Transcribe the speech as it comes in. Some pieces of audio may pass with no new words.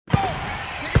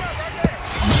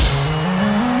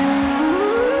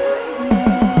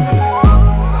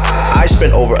I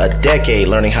spent over a decade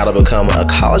learning how to become a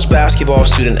college basketball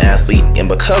student athlete, and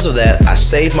because of that, I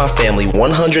saved my family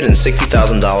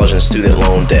 $160,000 in student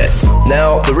loan debt.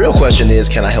 Now, the real question is,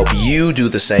 can I help you do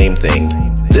the same thing?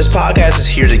 This podcast is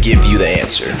here to give you the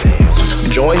answer.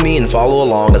 Join me and follow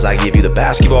along as I give you the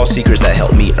basketball secrets that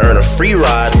help me earn a free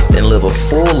ride and live a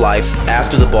full life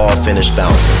after the ball finished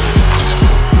bouncing.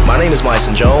 My name is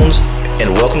Myson Jones,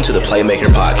 and welcome to the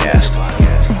Playmaker Podcast.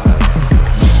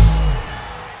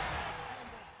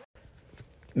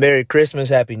 Merry Christmas,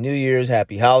 Happy New Year's,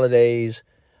 Happy Holidays.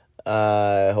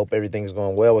 I hope everything's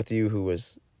going well with you who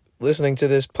is listening to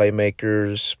this,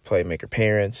 playmakers, playmaker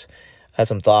parents. I had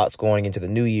some thoughts going into the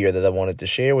new year that I wanted to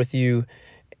share with you,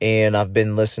 and I've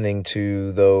been listening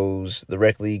to the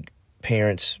rec league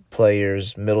parents,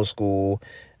 players, middle school,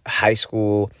 high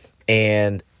school,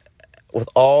 and with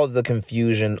all the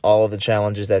confusion, all of the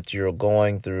challenges that you're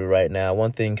going through right now,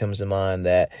 one thing comes to mind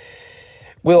that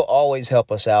will always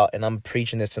help us out, and I'm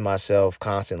preaching this to myself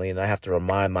constantly, and I have to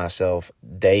remind myself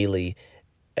daily,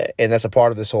 and that's a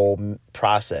part of this whole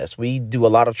process. We do a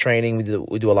lot of training,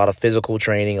 we do a lot of physical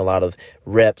training, a lot of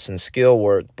reps and skill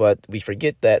work, but we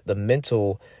forget that the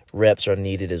mental reps are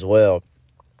needed as well.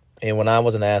 And when I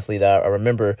was an athlete, I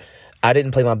remember I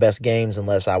didn't play my best games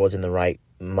unless I was in the right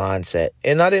mindset.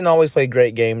 And I didn't always play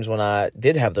great games when I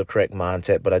did have the correct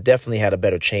mindset, but I definitely had a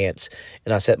better chance,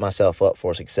 and I set myself up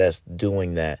for success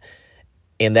doing that.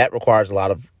 And that requires a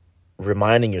lot of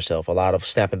reminding yourself, a lot of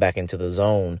snapping back into the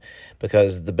zone,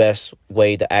 because the best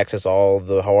way to access all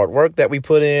the hard work that we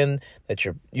put in, that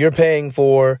you're paying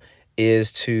for,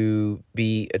 is to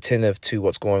be attentive to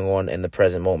what's going on in the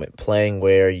present moment, playing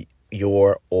where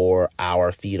your or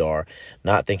our feet are,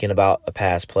 not thinking about a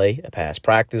past play, a past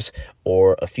practice,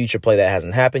 or a future play that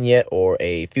hasn't happened yet, or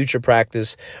a future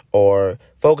practice, or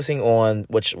focusing on,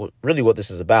 which really what this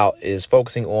is about, is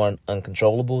focusing on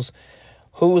uncontrollables.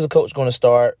 Who is the coach going to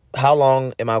start? How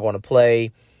long am I going to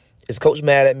play? Is coach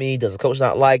mad at me? Does the coach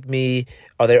not like me?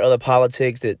 Are there other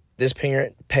politics? Did this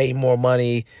parent pay more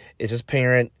money? Is this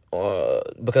parent,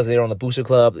 because they're on the booster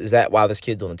club, is that why this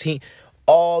kid's on the team?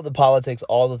 All the politics,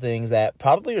 all the things that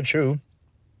probably are true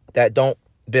that don't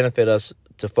benefit us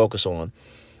to focus on.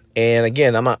 And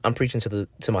again, I'm preaching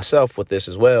to myself with this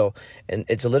as well. And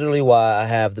it's literally why I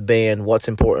have the band What's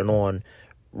Important on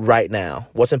right now.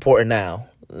 What's important now?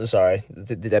 Sorry,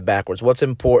 did that backwards. What's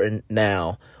important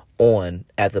now on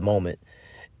at the moment.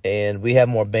 And we have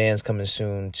more bands coming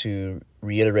soon to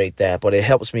reiterate that, but it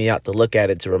helps me out to look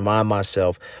at it, to remind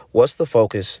myself what's the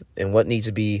focus and what needs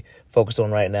to be focused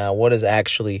on right now, what is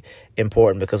actually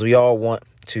important, because we all want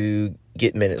to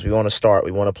get minutes. We want to start.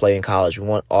 We want to play in college. We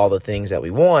want all the things that we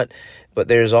want, but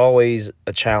there's always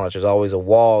a challenge. There's always a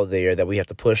wall there that we have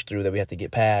to push through, that we have to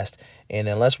get past. And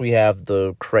unless we have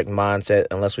the correct mindset,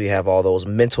 unless we have all those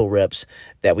mental reps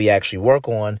that we actually work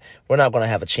on, we're not going to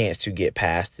have a chance to get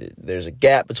past it. There's a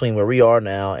gap between where we are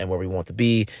now and where we want to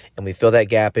be, and we fill that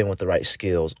gap in with the right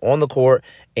skills on the court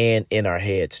and in our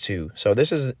heads too. So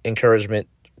this is encouragement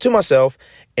to myself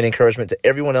and encouragement to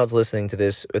everyone else listening to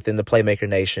this within the Playmaker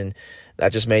Nation. I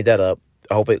just made that up.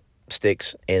 I hope it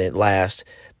sticks and it lasts.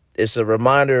 It's a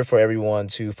reminder for everyone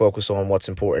to focus on what's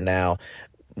important now,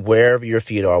 wherever your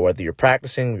feet are, whether you're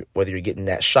practicing, whether you're getting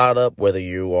that shot up, whether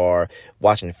you are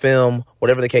watching film,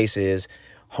 whatever the case is,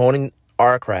 honing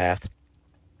our craft,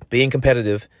 being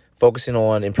competitive, focusing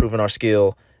on improving our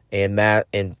skill and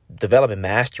developing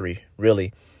mastery,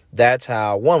 really. That's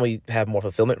how, one, we have more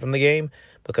fulfillment from the game,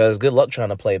 because good luck trying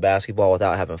to play basketball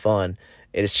without having fun.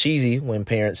 It is cheesy when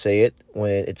parents say it,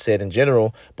 when it's said in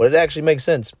general, but it actually makes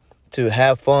sense to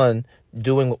have fun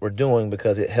doing what we're doing,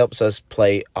 because it helps us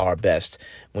play our best.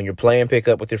 When you're playing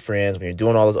pickup with your friends, when you're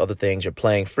doing all those other things, you're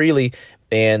playing freely,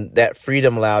 and that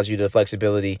freedom allows you the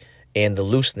flexibility and the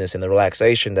looseness and the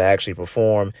relaxation to actually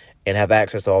perform and have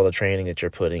access to all the training that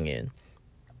you're putting in.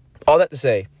 All that to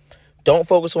say, don't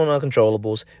focus on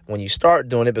uncontrollables. When you start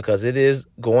doing it, because it is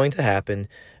going to happen,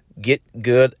 get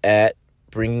good at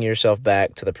bringing yourself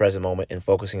back to the present moment and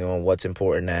focusing on what's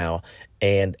important now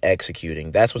and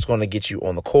executing. That's what's going to get you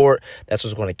on the court. That's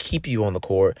what's going to keep you on the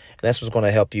court. And that's what's going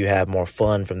to help you have more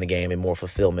fun from the game and more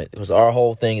fulfillment, because our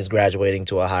whole thing is graduating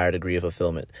to a higher degree of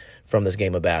fulfillment from this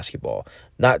game of basketball.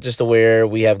 Not just to where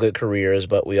we have good careers,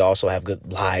 but we also have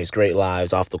good lives, great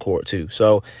lives off the court too.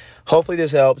 So hopefully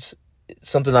this helps. It's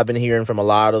something I've been hearing from a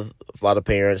lot of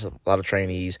parents, a lot of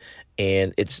trainees,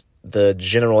 and it's the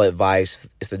general advice,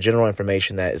 it's the general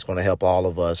information that is going to help all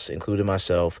of us, including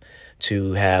myself,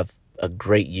 to have a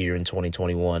great year in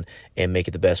 2021 and make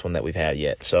it the best one that we've had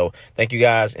yet. So thank you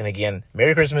guys. And again,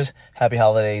 Merry Christmas, Happy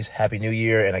Holidays, Happy New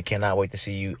Year. And I cannot wait to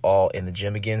see you all in the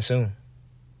gym again soon.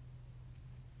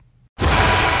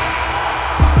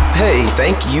 Hey,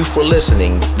 thank you for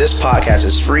listening. This podcast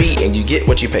is free and you get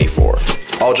what you pay for.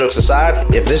 All jokes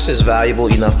aside, if this is valuable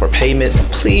enough for payment,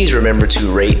 please remember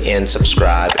to rate and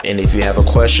subscribe. And if you have a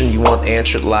question you want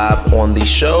answered live on the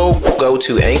show, go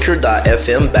to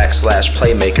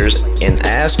anchor.fm/playmakers and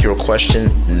ask your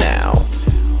question now.